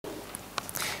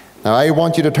Now I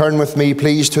want you to turn with me,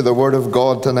 please, to the Word of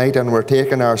God tonight, and we're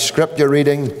taking our scripture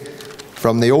reading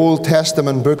from the Old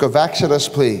Testament book of Exodus,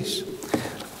 please.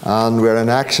 And we're in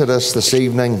Exodus this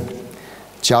evening,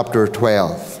 chapter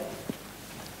 12.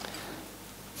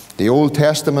 The Old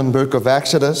Testament book of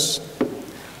Exodus,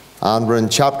 and we're in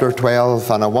chapter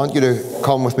 12, and I want you to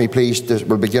come with me, please.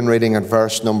 We'll begin reading at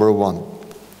verse number 1.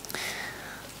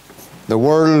 The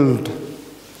world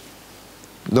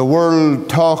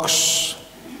talks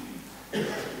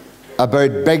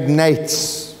about big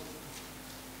nights.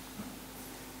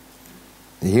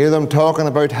 You hear them talking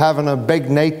about having a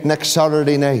big night next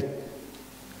Saturday night.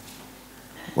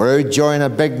 We're out enjoying a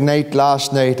big night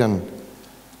last night, and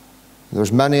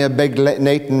there's many a big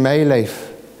night in my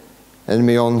life in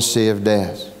my unsaved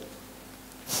days.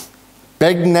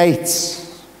 Big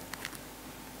nights.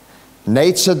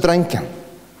 Nights of drinking.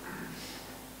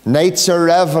 Nights of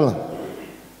reveling.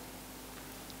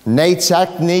 Nights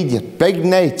acting idiot. Big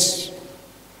nights.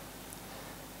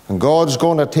 And God's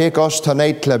going to take us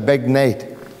tonight to a big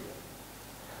night.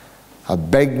 A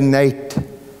big night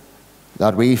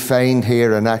that we find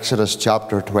here in Exodus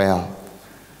chapter 12.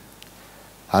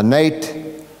 A night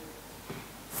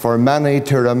for many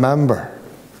to remember.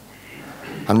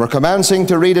 And we're commencing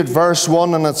to read at verse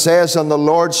 1, and it says, "And the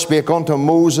Lord spake unto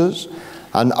Moses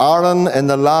and Aaron in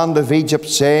the land of Egypt,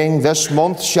 saying, This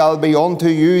month shall be unto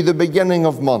you the beginning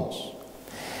of months.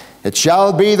 It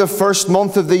shall be the first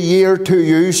month of the year to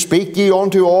you. Speak ye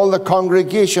unto all the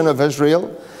congregation of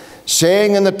Israel,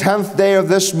 saying, In the 10th day of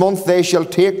this month they shall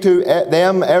take to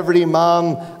them every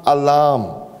man a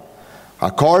lamb,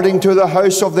 according to the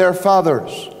house of their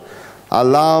fathers, a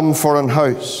lamb for an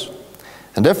house.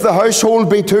 And if the household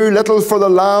be too little for the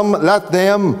lamb, let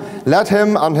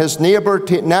him and his neighbour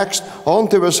next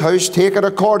unto his house take it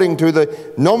according to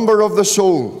the number of the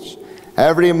souls.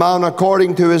 Every man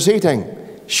according to his eating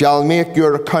shall make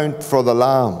your account for the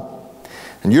lamb.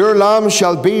 And your lamb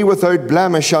shall be without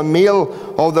blemish, a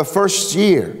male of the first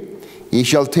year. Ye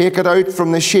shall take it out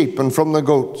from the sheep and from the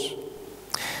goats.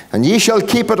 And ye shall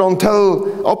keep it up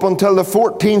until the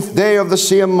 14th day of the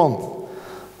same month.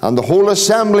 And the whole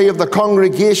assembly of the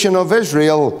congregation of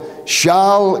Israel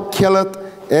shall kill it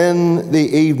in the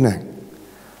evening.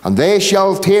 And they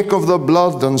shall take of the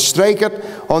blood and strike it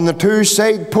on the two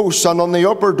side posts and on the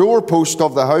upper doorpost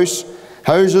of the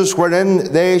houses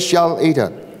wherein they shall eat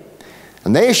it.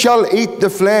 And they shall eat the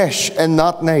flesh in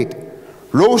that night,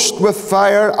 roast with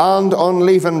fire and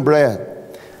unleavened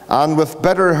bread, and with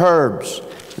bitter herbs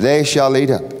they shall eat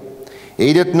it.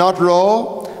 Eat it not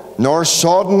raw, nor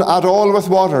sodden at all with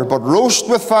water, but roast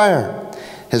with fire,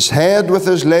 his head with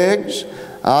his legs,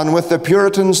 and with the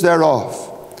puritans thereof.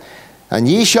 And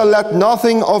ye shall let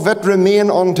nothing of it remain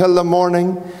until the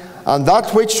morning, and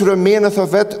that which remaineth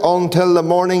of it until the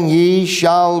morning ye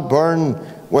shall burn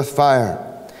with fire.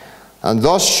 And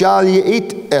thus shall ye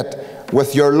eat it,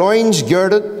 with your loins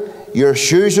girded, your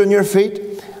shoes on your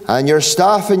feet, and your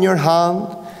staff in your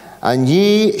hand, and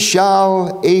ye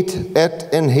shall eat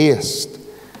it in haste.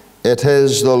 It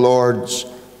is the Lord's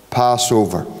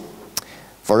Passover.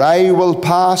 For I will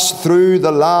pass through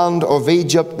the land of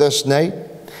Egypt this night,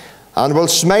 and will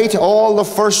smite all the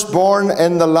firstborn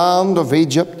in the land of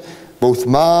Egypt, both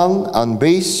man and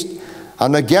beast,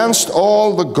 and against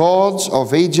all the gods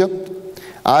of Egypt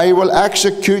I will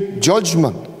execute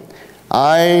judgment.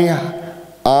 I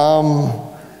am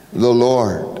the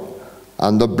Lord.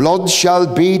 And the blood shall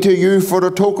be to you for a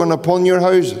token upon your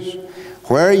houses,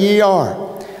 where ye are.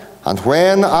 And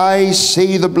when I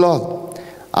see the blood,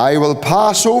 I will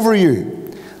pass over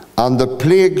you, and the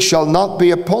plague shall not be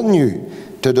upon you,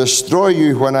 to destroy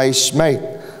you when I smite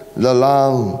the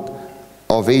land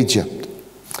of Egypt.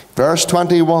 Verse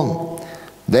 21.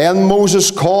 Then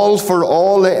Moses called for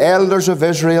all the elders of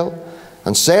Israel,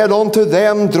 and said unto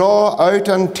them, Draw out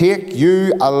and take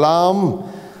you a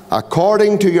lamb,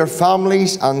 according to your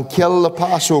families, and kill the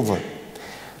Passover.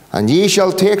 And ye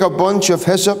shall take a bunch of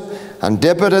hyssop, and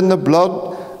dip it in the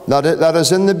blood that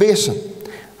is in the basin,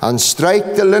 and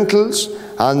strike the lintels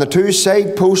and the two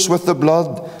side posts with the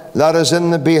blood that is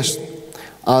in the basin.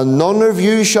 And none of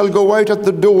you shall go out at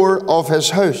the door of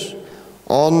his house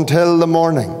until the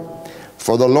morning.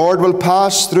 For the Lord will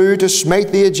pass through to smite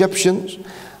the Egyptians,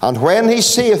 and when he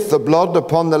seeth the blood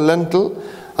upon the lintel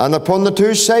and upon the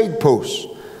two side posts,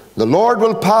 the Lord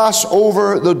will pass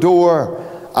over the door,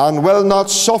 and will not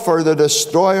suffer the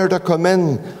destroyer to come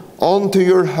in unto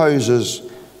your houses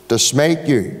to smite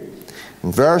you.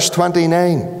 In verse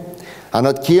 29, And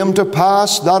it came to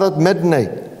pass that at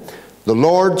midnight the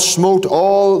Lord smote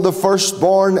all the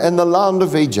firstborn in the land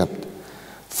of Egypt,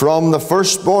 from the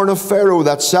firstborn of Pharaoh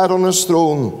that sat on his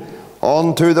throne,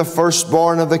 unto the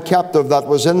firstborn of the captive that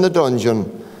was in the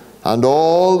dungeon, and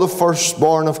all the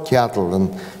firstborn of cattle.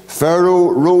 And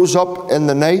Pharaoh rose up in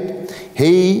the night,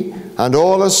 he and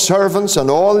all his servants and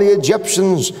all the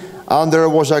Egyptians, and there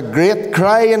was a great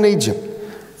cry in Egypt,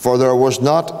 for there was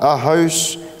not a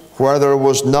house where there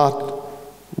was not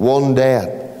one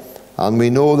dead. And we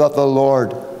know that the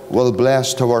Lord will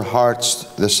bless to our hearts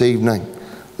this evening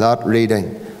that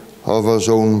reading of His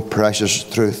own precious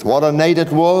truth. What a night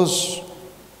it was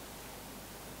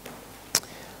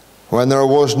when there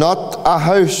was not a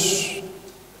house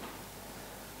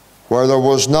where there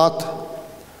was not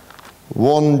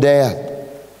one dead.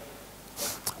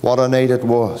 What a night it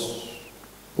was.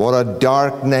 What a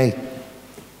dark night.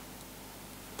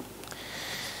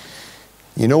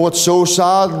 You know what's so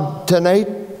sad tonight?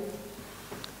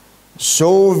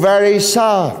 So very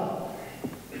sad.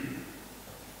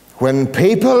 When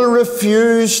people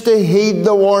refuse to heed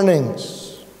the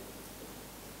warnings.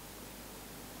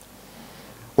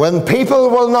 When people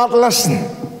will not listen.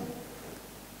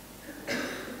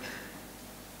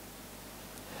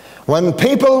 When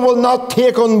people will not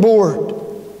take on board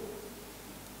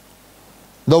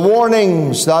the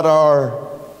warnings that are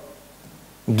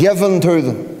given to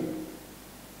them.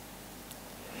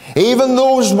 Even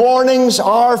those warnings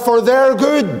are for their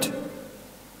good.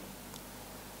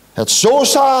 It's so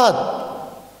sad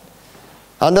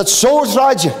and it's so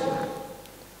tragic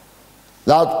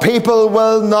that people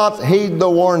will not heed the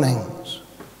warnings.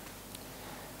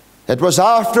 It was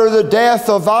after the death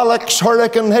of Alex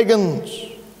Hurricane Higgins,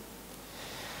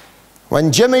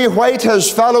 when Jimmy White,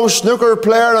 his fellow snooker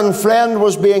player and friend,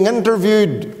 was being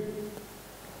interviewed,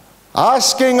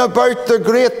 asking about the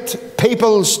great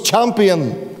people's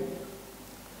champion.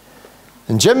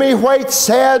 And Jimmy White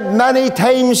said many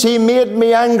times, he made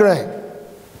me angry.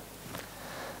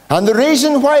 And the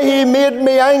reason why he made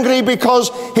me angry,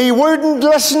 because he wouldn't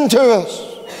listen to us.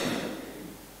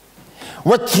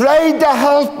 We tried to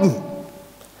help him.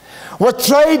 We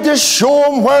tried to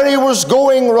show him where he was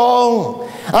going wrong,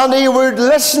 and he would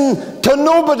listen to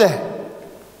nobody.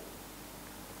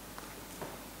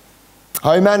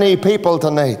 How many people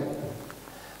tonight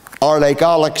are like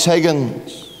Alex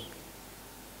Higgins?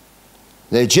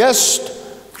 They just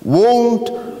won't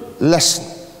listen.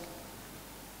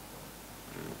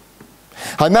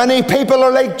 How many people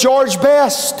are like George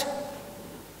Best?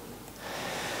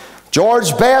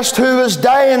 George Best, who was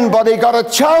dying, but he got a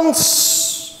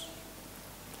chance.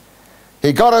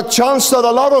 He got a chance that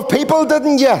a lot of people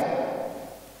didn't get.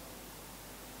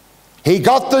 He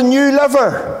got the new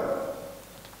liver.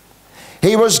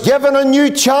 He was given a new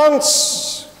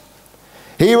chance.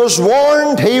 He was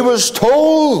warned, he was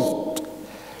told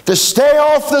to stay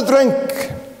off the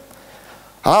drink.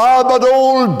 Ah, but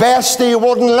old Best, he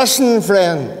wouldn't listen,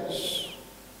 friends.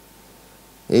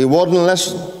 He wouldn't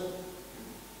listen.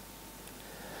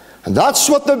 And that's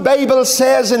what the Bible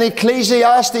says in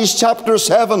Ecclesiastes chapter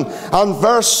 7 and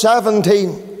verse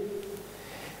 17.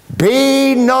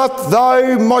 Be not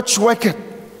thou much wicked,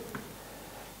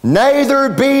 neither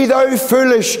be thou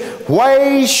foolish.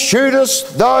 Why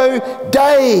shouldest thou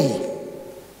die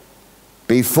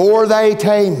before thy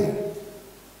time?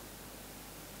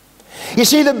 You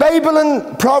see, the Bible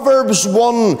in Proverbs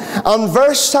 1 and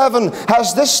verse 7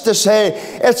 has this to say.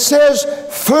 It says,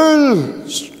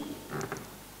 fools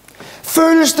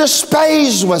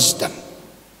despise wisdom.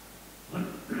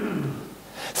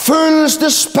 Fools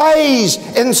despise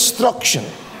instruction.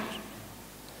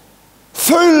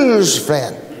 Fools,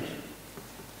 friend.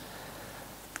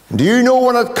 Do you know,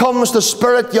 when it comes to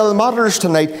spiritual matters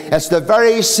tonight, it's the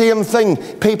very same thing.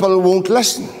 People won't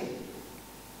listen.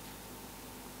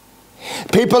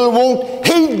 People won't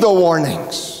heed the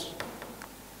warnings.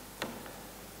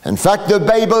 In fact, the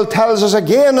Bible tells us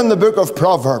again in the book of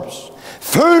Proverbs,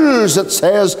 fools, it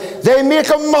says, they make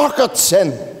a mock at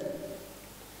sin.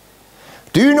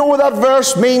 Do you know what that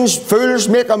verse means? Fools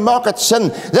make a mock at sin.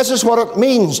 This is what it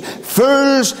means.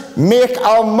 Fools make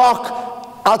a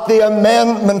mock at the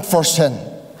amendment for sin.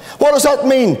 What does that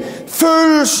mean?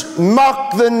 Fools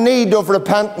mock the need of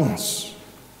repentance.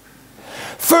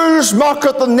 Fools mock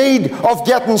at the need of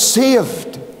getting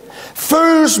saved.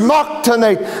 Fools mock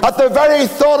tonight at the very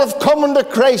thought of coming to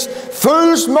Christ.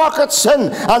 Fools mock at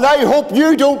sin, and I hope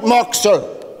you don't mock,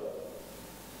 sir.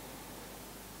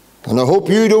 And I hope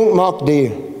you don't mock,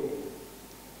 dear.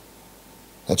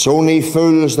 It's only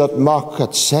fools that mock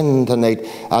at sin tonight,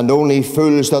 and only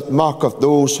fools that mock at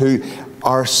those who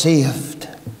are saved.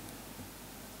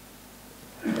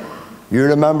 You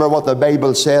remember what the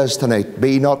Bible says tonight.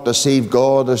 Be not deceived,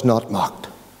 God is not mocked.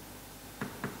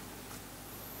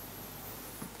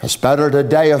 It's better to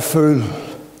die a fool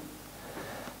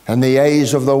in the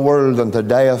eyes of the world and to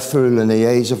die a fool in the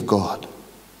eyes of God.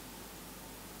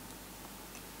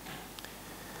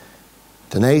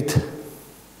 Tonight,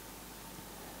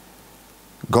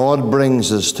 God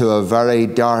brings us to a very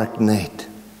dark night.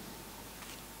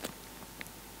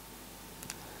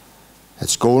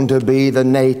 It's going to be the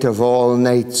night of all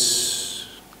nights,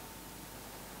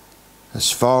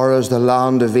 as far as the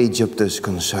land of Egypt is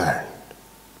concerned.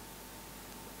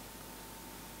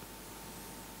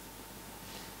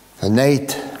 A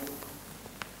night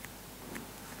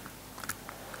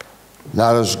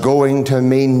that is going to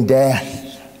mean death.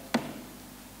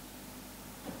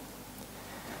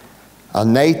 A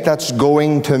night that's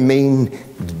going to mean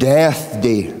death,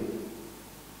 dear.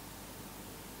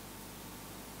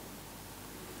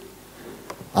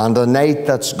 And a night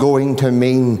that's going to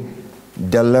mean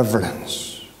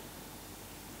deliverance.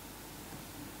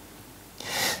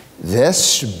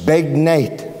 This big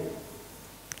night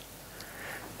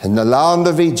in the land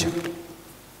of Egypt,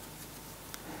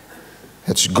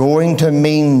 it's going to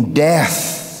mean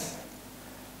death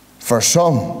for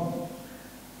some.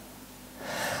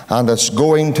 And it's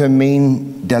going to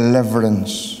mean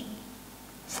deliverance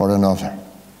for another.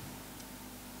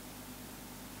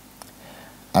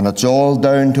 And it's all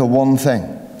down to one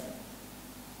thing: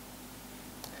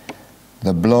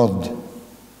 the blood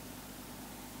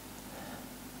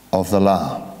of the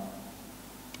Lamb.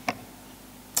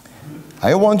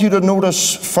 I want you to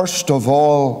notice, first of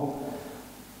all,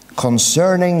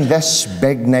 concerning this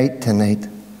big night tonight,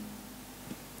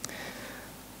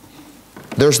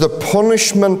 there's the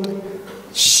punishment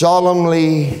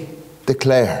solemnly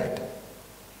declared.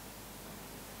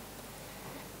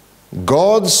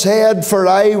 God said, "For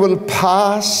I will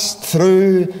pass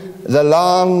through the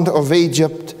land of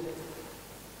Egypt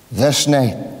this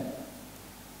night,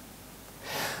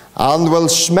 and will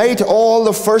smite all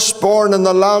the firstborn in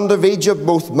the land of Egypt,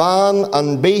 both man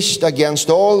and beast, against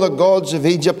all the gods of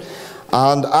Egypt,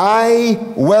 and I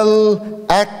will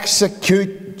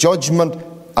execute judgment.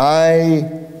 I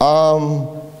am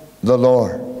the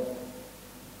Lord."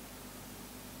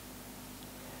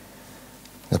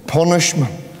 The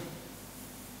punishment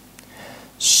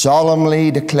solemnly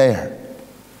declared.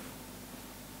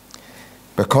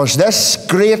 Because this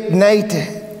great night,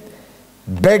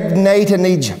 big night in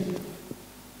Egypt,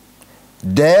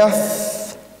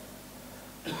 death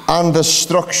and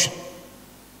destruction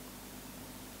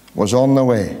was on the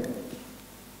way.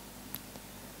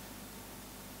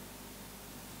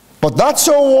 But that's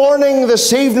a warning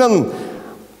this evening,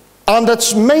 and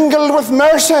it's mingled with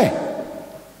mercy.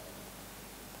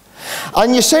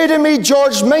 And you say to me,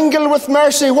 "George, mingle with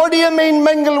mercy. What do you mean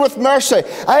mingle with mercy?"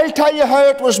 I'll tell you how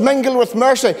it was mingled with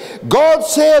mercy. God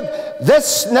said,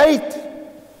 "This night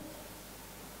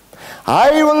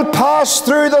I will pass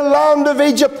through the land of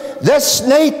Egypt this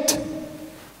night."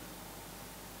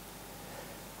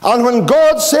 And when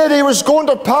God said He was going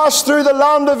to pass through the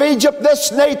land of Egypt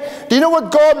this night, do you know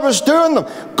what God was doing them?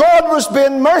 God was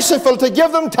being merciful to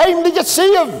give them time to get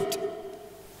saved.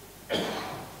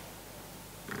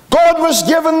 God was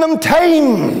giving them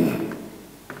time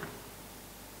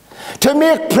to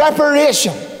make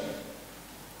preparation.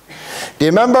 Do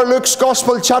you remember Luke's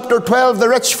Gospel, chapter 12, the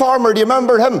rich farmer? Do you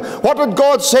remember him? What did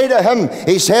God say to him?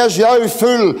 He says, "Thou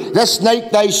fool, this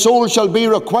night thy soul shall be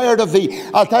required of thee."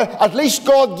 At least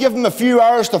God gave him a few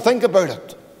hours to think about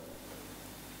it.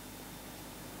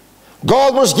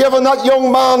 God was giving that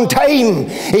young man time.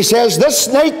 He says, "This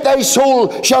night thy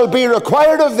soul shall be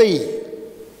required of thee."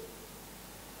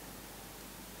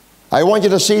 I want you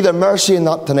to see the mercy in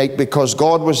that tonight, because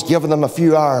God was giving them a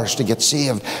few hours to get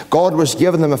saved. God was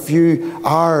giving them a few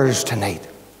hours tonight.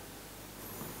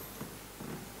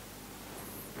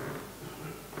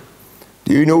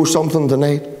 Do you know something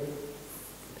tonight?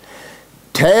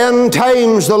 10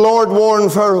 times the Lord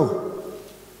warned Pharaoh,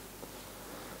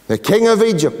 the king of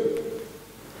Egypt.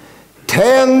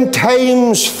 10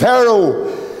 times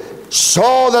Pharaoh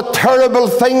saw the terrible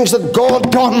things that God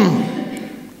done.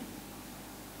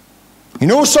 You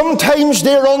know, sometimes,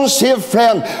 dear unsaved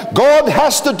friend, God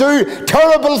has to do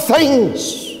terrible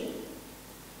things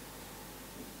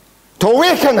to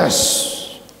awaken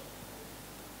us.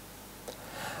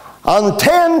 And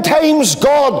 10 times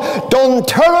God done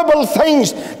terrible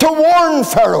things to warn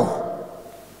Pharaoh.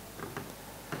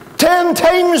 10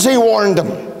 times He warned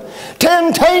him.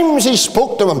 10 times He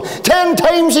spoke to him. 10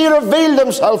 times He revealed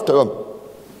Himself to him.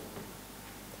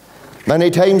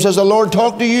 Many times has the Lord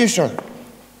talked to you, sir.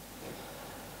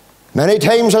 Many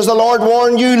times has the Lord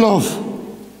warned you, love.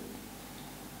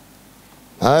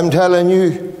 I'm telling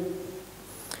you,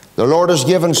 the Lord has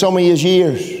given some of you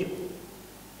years,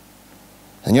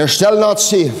 and you're still not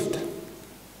saved.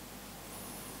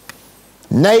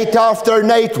 night after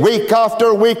night, week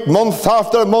after week, month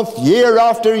after month, year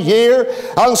after year,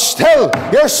 and still,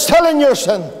 you're still in your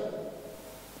sin.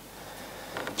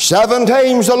 7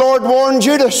 times the Lord warned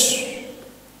Judas.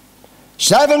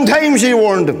 7 times he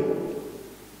warned him.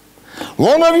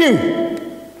 One of you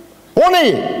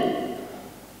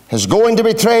is going to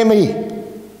betray me.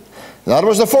 That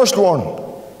was the first warning.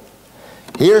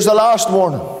 Here's the last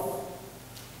warning.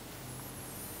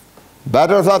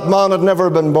 Better if that man had never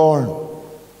been born.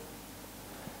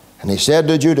 And he said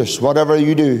to Judas, whatever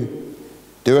you do,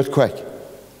 do it quick.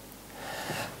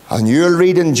 And you'll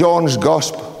read in John's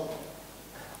Gospel,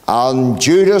 and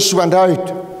Judas went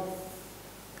out,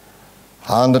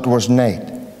 and it was night.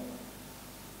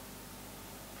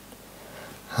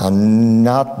 And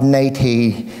that night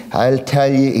I'll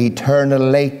tell you,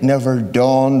 eternal light never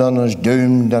dawned on his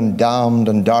doomed and damned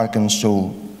and darkened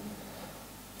soul.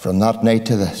 From that night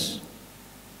to this.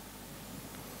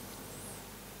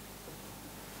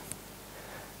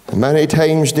 Many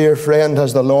times, dear friend,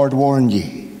 has the Lord warned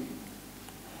ye.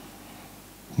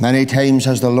 Many times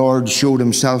has the Lord showed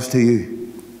himself to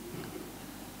you.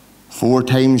 4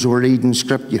 times we're reading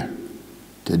Scripture.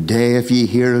 Today, if ye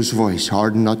hear his voice,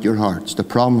 harden not your hearts. The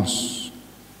promise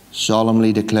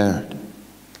solemnly declared.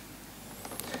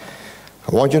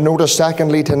 I want you to notice,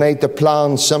 secondly, tonight, the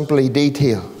plan simply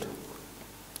detailed.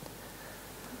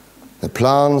 The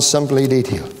plan simply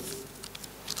detailed.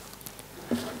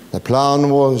 The plan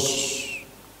was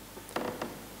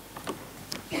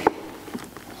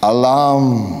a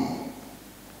lamb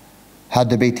had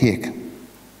to be taken.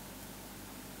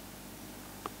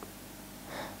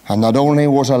 And not only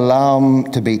was a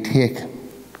lamb to be taken,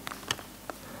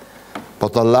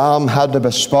 but the lamb had to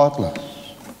be spotless.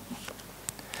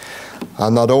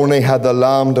 And not only had the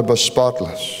lamb to be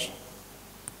spotless,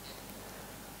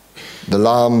 the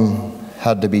lamb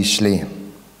had to be slain.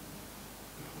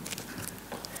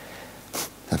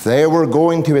 If they were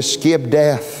going to escape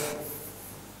death,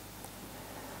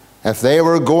 if they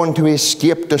were going to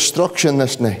escape destruction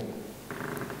this night,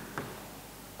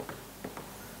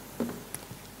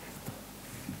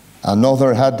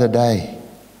 another had to die.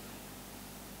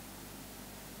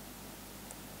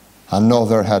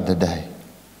 Another had to die.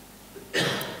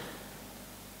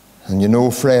 And you know,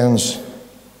 friends,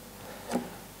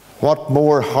 what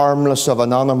more harmless of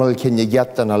an animal can you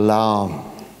get than a lamb?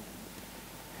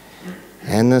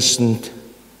 Innocent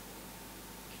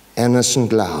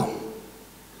lamb.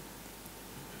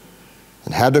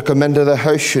 It had to come into the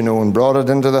house, you know, and brought it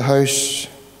into the house.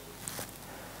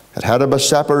 It had to be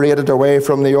separated away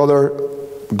from the other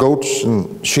goats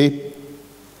and sheep.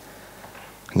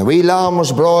 And the wee lamb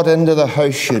was brought into the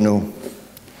house, you know.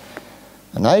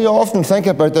 And I often think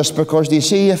about this because, do you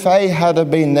see, if I had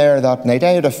been there that night,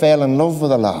 I would have fell in love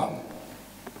with the lamb.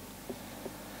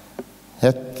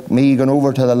 Me going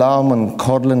over to the lamb and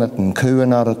cuddling it and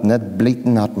cooing at it and it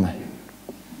bleating at me.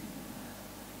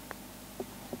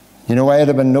 You know, I'd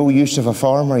have been no use of a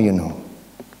farmer, you know,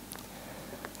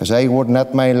 because I wouldn't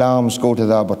let my lambs go to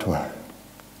the abattoir.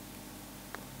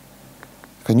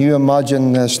 Can you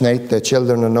imagine this night, the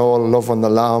children and all loving the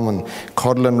lamb and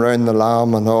cuddling round the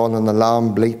lamb and all, and the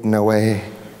lamb bleating away?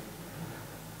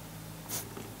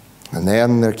 And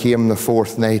then there came the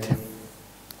 4th night.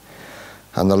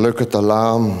 And they look at the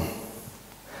lamb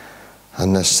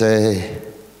and they say,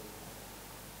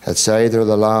 it's either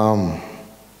the lamb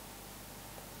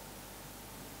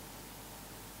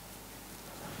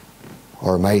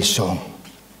or my son.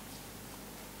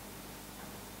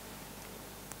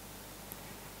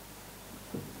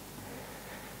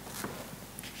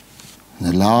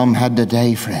 The lamb had to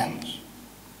die, friends.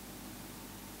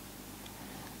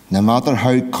 No matter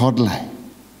how cuddly,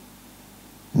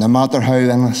 no matter how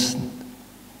innocent,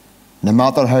 no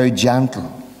matter how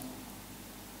gentle,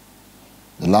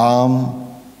 the lamb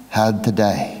had to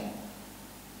die.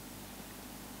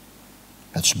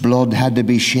 Its blood had to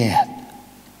be shed.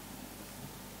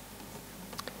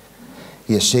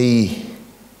 You see,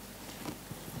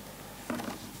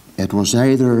 it was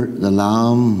either the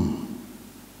lamb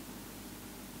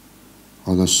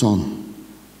or the son.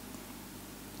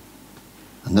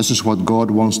 And this is what God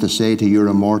wants to say to your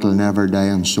immortal, never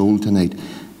dying soul tonight.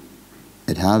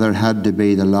 It either had to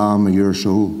be the lamb of your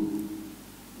soul.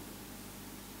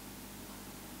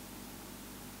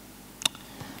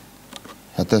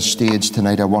 At this stage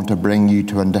tonight, I want to bring you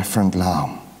to a different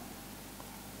lamb.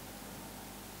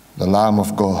 The Lamb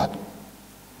of God.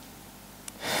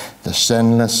 The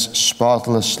sinless,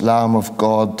 spotless Lamb of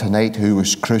God tonight, who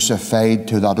was crucified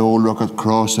to that old rugged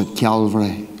cross at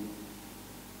Calvary.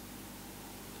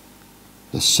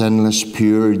 The sinless,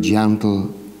 pure,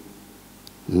 gentle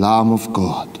Lamb of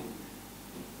God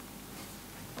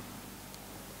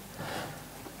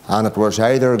And it was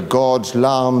either God's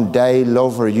Lamb die,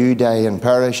 love, or you die and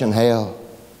perish in hell.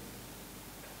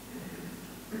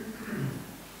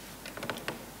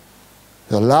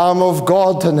 The Lamb of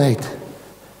God tonight.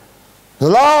 The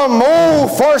Lamb, oh,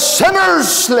 for sinners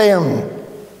slain.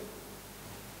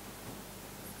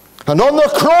 And on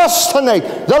the cross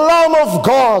tonight, the Lamb of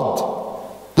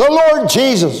God, the Lord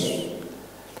Jesus.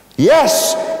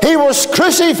 Yes, He was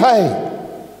crucified.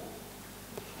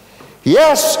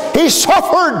 Yes, He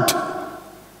suffered.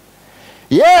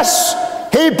 Yes,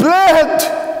 He bled.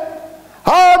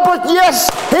 Ah, but yes,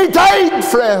 He died,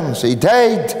 friends. He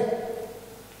died.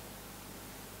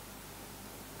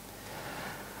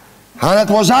 And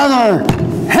it was either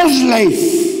His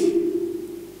life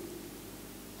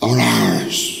or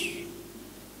ours.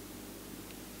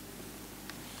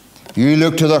 You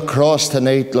look to the cross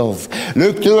tonight, love.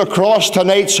 Look to the cross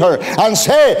tonight, sir, and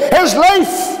say, His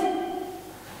life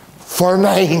for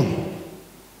mine.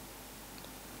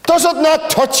 Does it not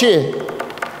touch you,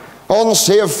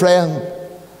 unsaved friend,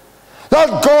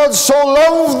 that God so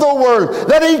loved the world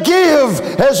that He gave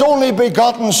His only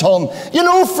begotten Son? You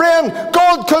know, friend,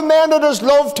 God commended His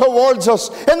love towards us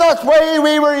in that way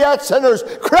we were yet sinners.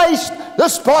 Christ, the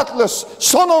spotless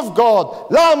Son of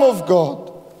God, Lamb of God,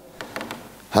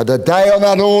 had to die on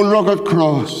that old rugged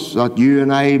cross that you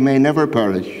and I may never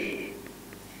perish.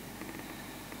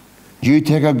 You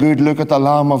take a good look at the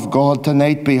Lamb of God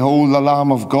tonight. Behold the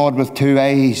Lamb of God with two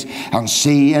eyes, and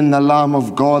see in the Lamb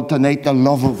of God tonight the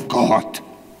love of God.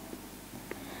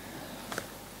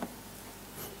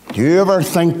 Do you ever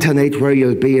think tonight where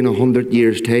you'll be in 100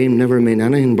 years' time? Never mean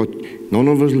anything, but none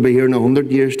of us will be here in 100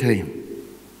 years' time.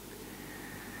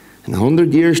 In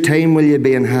 100 years' time, will you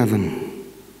be in heaven?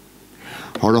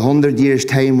 Or 100 years'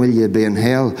 time, will you be in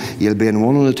hell? You'll be in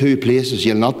one of the two places.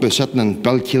 You'll not be sitting in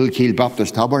Balkilkeel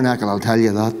Baptist Tabernacle, I'll tell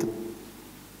you that.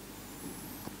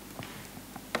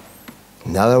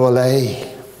 Neither will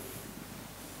I.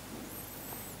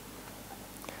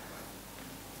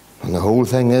 And the whole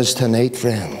thing is tonight,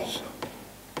 friends,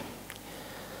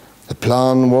 the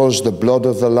plan was the blood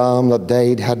of the Lamb that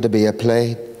died had to be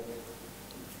applied.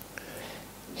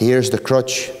 Here's the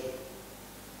crutch.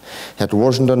 It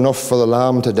wasn't enough for the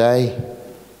Lamb to die.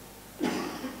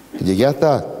 Did you get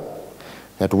that?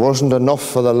 It wasn't enough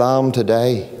for the Lamb to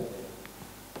die.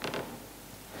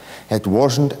 It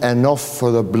wasn't enough for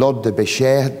the blood to be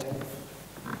shed.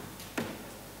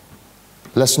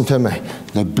 Listen to me.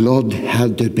 The blood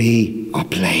had to be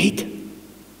applied.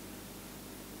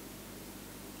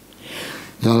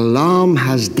 The Lamb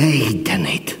has died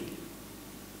tonight.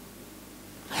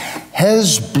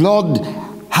 His blood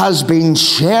has been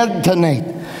shed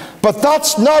tonight. But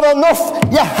that's not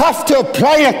enough. You have to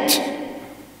apply it. You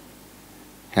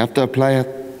have to apply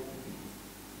it.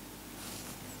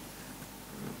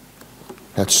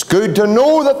 It's good to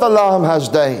know that the Lamb has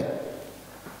died.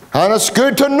 And it's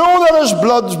good to know that His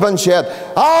blood's been shed.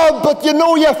 Ah, but you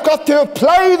know you've got to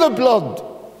apply the blood.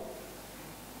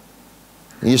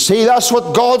 You see, that's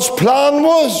what God's plan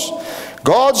was.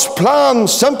 God's plan,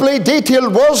 simply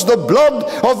detailed, was the blood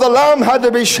of the Lamb had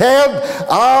to be shed.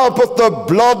 Ah, but the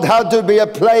blood had to be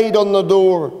applied on the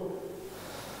door.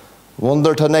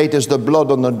 Wonder tonight, is the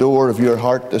blood on the door of your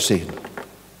heart this evening?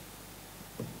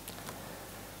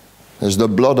 Is the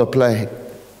blood applied?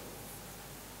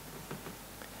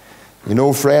 You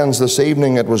know, friends, this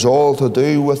evening it was all to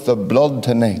do with the blood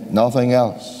tonight, nothing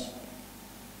else.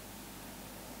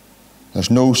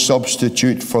 There's no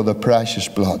substitute for the precious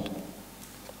blood.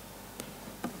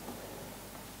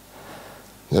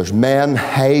 There's men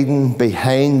hiding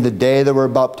behind the day they were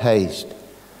baptized.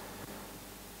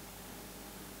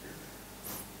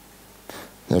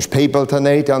 There's people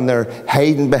tonight and they're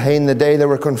hiding behind the day they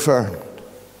were confirmed.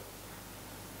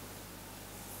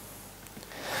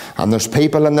 And there's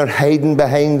people and they're hiding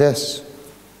behind this.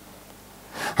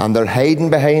 And they're hiding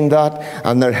behind that.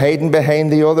 And they're hiding behind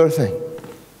the other thing.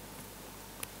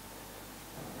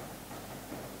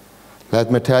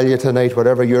 Let me tell you tonight,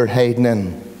 whatever you're hiding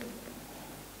in,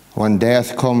 when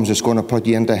death comes, it's going to put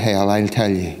you into hell, I'll tell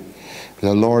you.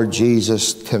 The Lord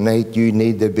Jesus, tonight you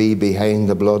need to be behind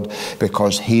the blood,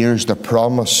 because here's the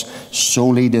promise,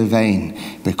 solely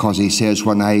divine, because He says,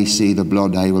 when I see the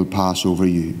blood, I will pass over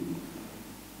you.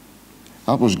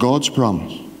 That was God's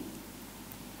promise.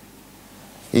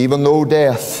 Even though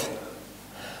death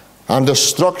and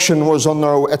destruction was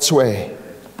on its way,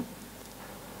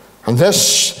 and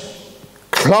this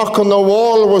clock on the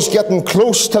wall was getting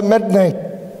close to midnight,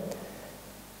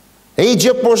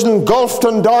 Egypt was engulfed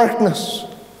in darkness.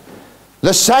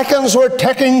 The seconds were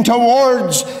ticking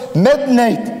towards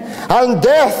midnight, and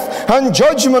death and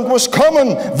judgment was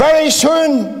coming very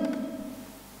soon.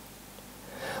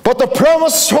 But the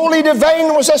promise, holy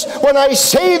divine, was this: when I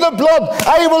see the blood,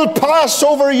 I will pass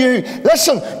over you.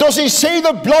 Listen, does he see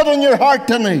the blood in your heart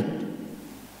tonight?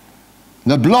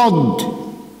 The blood.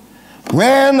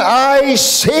 When I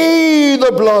see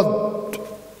the blood,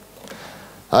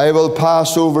 I will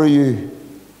pass over you.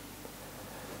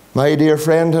 My dear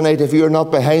friend, tonight, if you're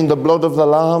not behind the blood of the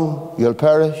Lamb, you'll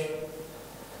perish.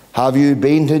 Have you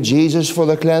been to Jesus for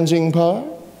the cleansing power?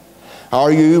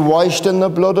 Are you washed in the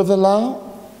blood of the Lamb?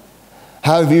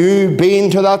 Have you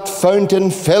been to that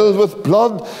fountain filled with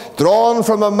blood, drawn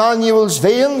from Emmanuel's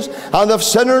veins, and if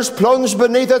sinners plunged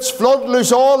beneath its flood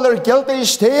lose all their guilty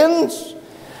stains?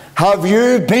 Have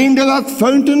you been to that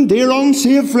fountain, dear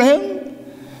unsaved friend?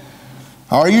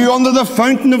 Are you under the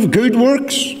fountain of good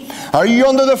works? Are you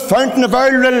under the fountain of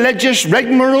our religious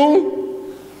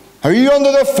rigmarole? Are you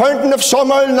under the fountain of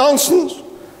some old nonsense?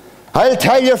 I'll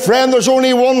tell you, friend, there's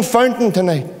only one fountain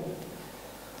tonight.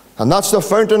 And that's the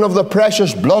fountain of the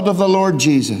precious blood of the Lord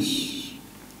Jesus.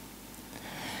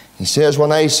 He says,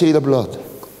 when I see the blood,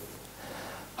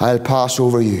 I'll pass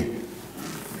over you.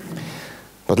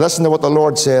 But listen to what the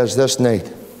Lord says this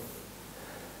night.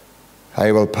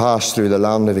 I will pass through the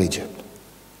land of Egypt.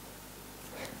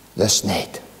 This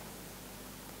night.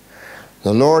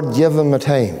 The Lord gave them a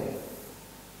time.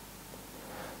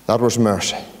 That was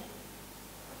mercy.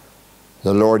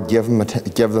 The Lord gave them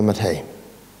a time.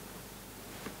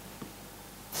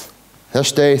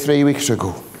 This day 3 weeks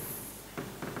ago.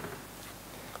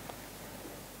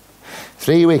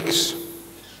 3 weeks.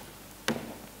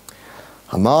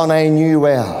 A man I knew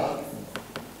well,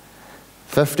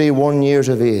 51 years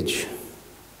of age.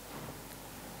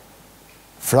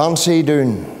 Francie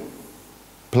Doon,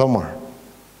 plumber.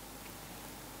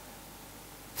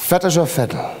 Fit as a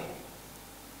fiddle.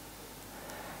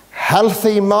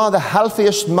 Healthy man, the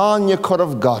healthiest man you could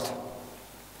have got.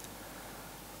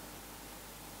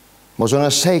 Was on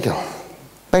a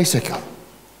bicycle.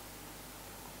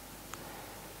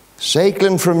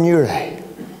 Cycling from Newry.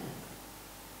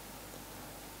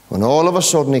 When all of a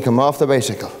sudden he came off the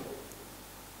bicycle.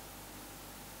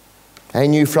 I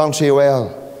knew Francie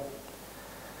well.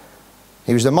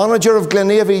 He was the manager of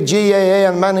Glenavy GAA,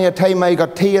 and many a time I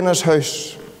got tea in his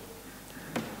house.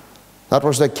 That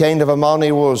was the kind of a man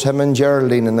he was, him and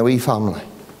Geraldine and the wee family.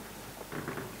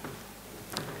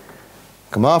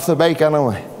 Come off the bike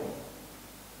anyway.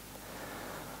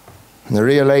 And they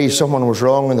realised someone was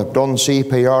wrong, and they've done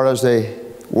CPR as they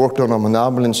worked on him. An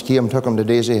ambulance came, took him to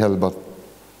Daisy Hill, but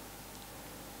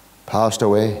passed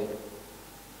away.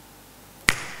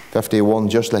 51,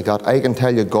 just like that. I can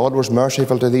tell you, God was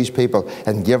merciful to these people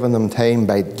and giving them time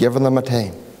by giving them a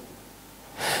time.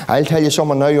 I'll tell you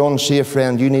something now, you unsaved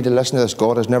friend, you need to listen to this.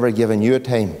 God has never given you a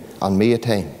time and me a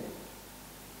time.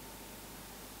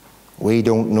 We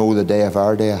don't know the day of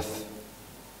our death.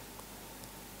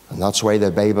 And that's why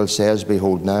the Bible says,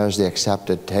 behold, now is the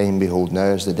accepted time, behold, now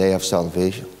is the day of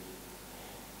salvation.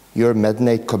 Your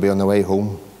midnight could be on the way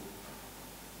home.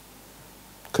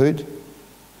 Could.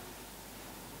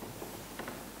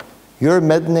 Your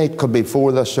midnight could be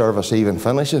before the service even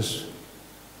finishes.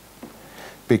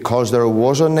 Because there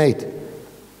was a night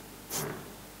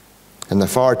in the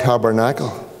far tabernacle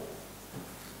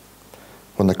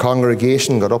when the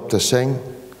congregation got up to sing,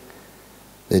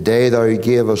 the day thou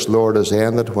gave us, Lord, is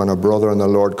ended, when a brother in the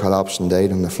Lord collapsed and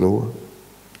died on the floor.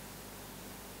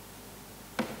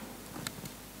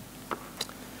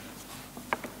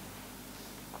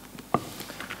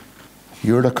 If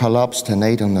you're to collapse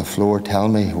tonight on the floor, tell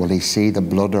me, will he see the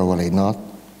blood or will he not?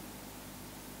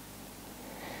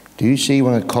 Do you see,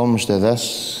 when it comes to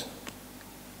this,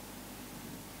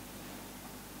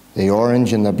 the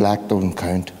orange and the black don't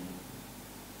count.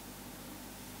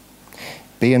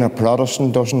 Being a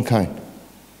Protestant doesn't count.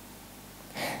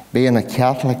 Being a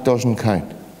Catholic doesn't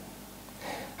count.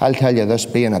 I'll tell you this,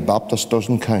 being a Baptist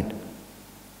doesn't count.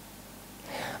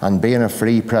 And being a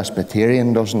Free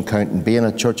Presbyterian doesn't count, and being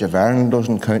a Church of Ireland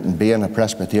doesn't count, and being a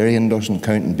Presbyterian doesn't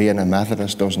count, and being a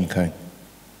Methodist doesn't count.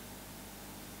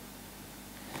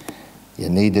 You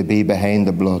need to be behind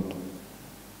the blood.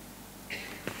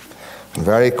 And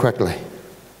very quickly,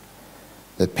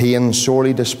 the pain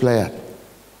sorely displayed.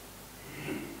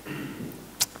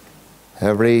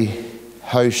 Every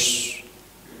house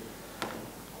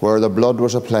where the blood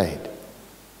was applied,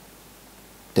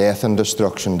 death and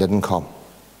destruction didn't come.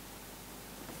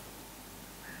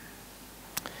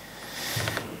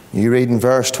 You read in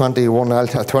verse 29,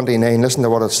 listen to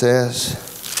what it says.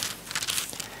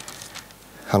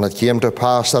 And it came to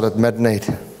pass that at midnight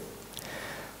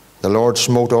The Lord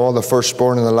smote all the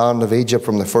firstborn in the land of Egypt,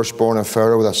 from the firstborn of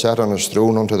Pharaoh that sat on his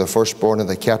throne unto the firstborn of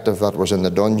the captive that was in the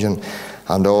dungeon,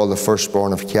 and all the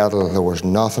firstborn of cattle. There was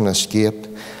nothing escaped.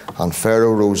 And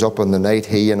Pharaoh rose up in the night,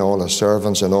 he and all his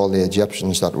servants and all the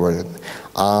Egyptians that were in.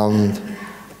 And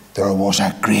there was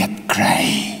a great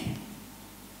cry.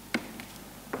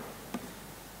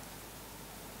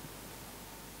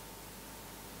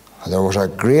 There was a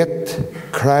great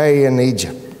cry in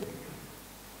Egypt,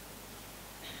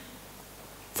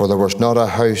 for there was not a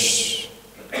house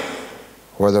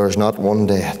where there was not one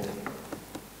dead.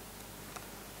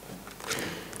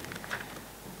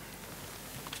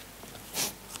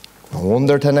 I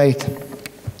wonder tonight,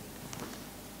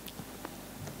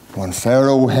 when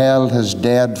Pharaoh held his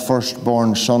dead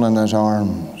firstborn son in his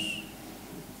arms,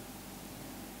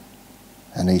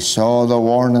 and he saw the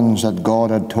warnings that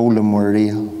God had told him were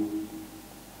real,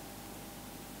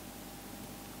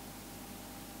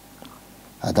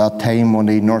 at that time when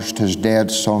he nursed his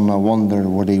dead son, I wonder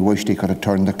would he wished he could have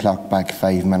turned the clock back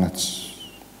 5 minutes.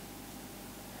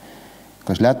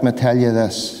 Because let me tell you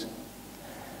this,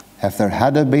 if there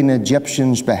had been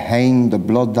Egyptians behind the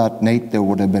blood that night, they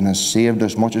would have been saved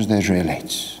as much as the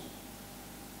Israelites.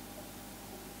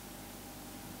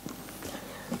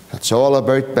 It's all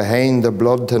about behind the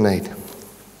blood tonight.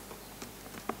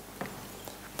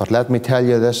 But let me tell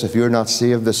you this, if you're not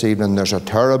saved this evening, there's a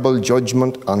terrible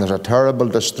judgment and there's a terrible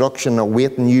destruction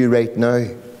awaiting you right now.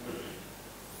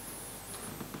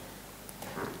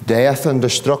 Death and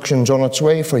destruction's on its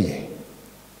way for you.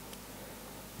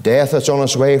 Death is on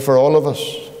its way for all of us.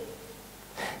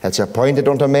 It's appointed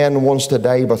unto men once to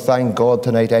die, but thank God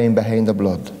tonight I'm behind the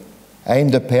blood. I'm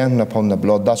depending upon the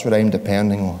blood. That's what I'm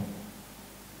depending on.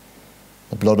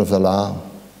 The blood of the Lamb.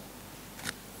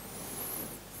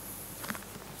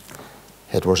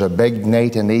 It was a big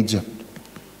night in Egypt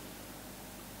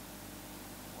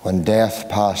when death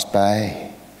passed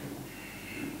by.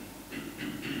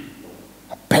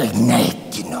 A big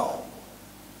night, you know.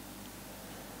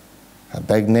 A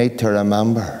big night to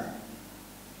remember.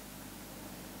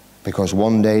 Because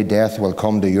one day death will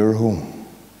come to your home,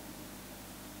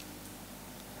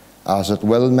 as it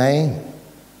will mine.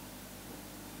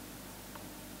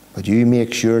 But you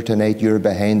make sure tonight you're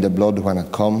behind the blood when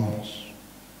it comes.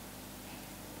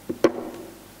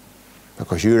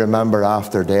 Because you remember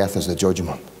after death is the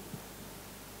judgment.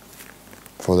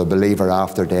 For the believer,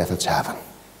 after death it's heaven.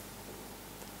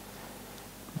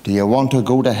 Do you want to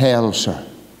go to hell, sir?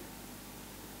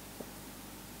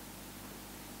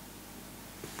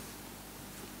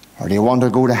 Or do you want to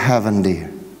go to heaven,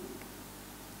 dear?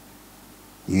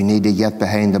 You need to get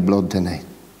behind the blood tonight.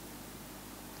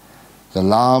 The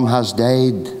Lamb has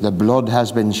died, the blood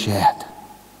has been shed.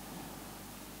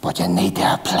 But you need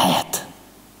to apply it.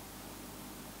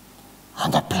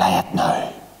 And apply it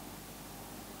now,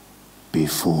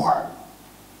 before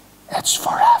it's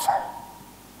forever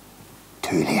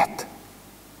too late.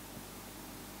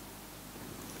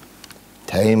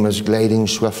 Time is gliding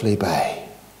swiftly by.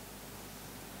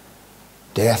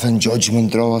 Death and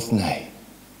judgment draweth nigh.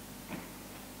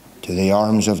 To the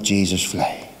arms of Jesus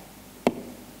fly.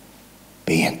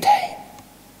 Be in time.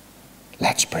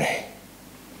 Let's pray.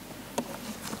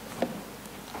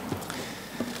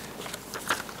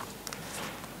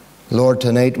 Lord,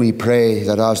 tonight we pray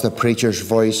that as the preacher's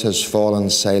voice has fallen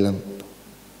silent,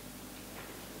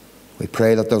 we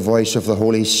pray that the voice of the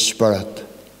Holy Spirit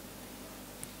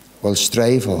will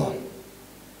strive on.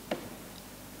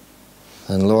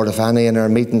 And Lord, if any in our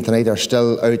meeting tonight are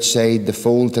still outside the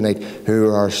fold tonight, who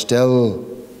are still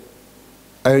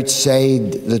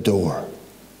outside the door,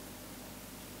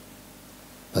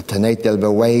 that tonight they'll be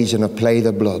wise and apply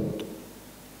the blood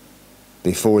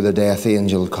before the death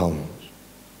angel comes.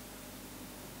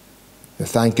 We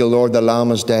thank you, Lord, the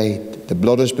Lamb has died, the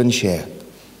blood has been shed.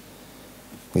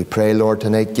 We pray, Lord,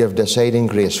 tonight give deciding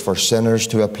grace for sinners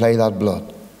to apply that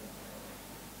blood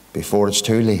before it's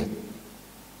too late.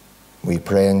 We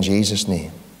pray in Jesus'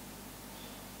 name.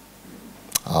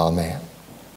 Amen.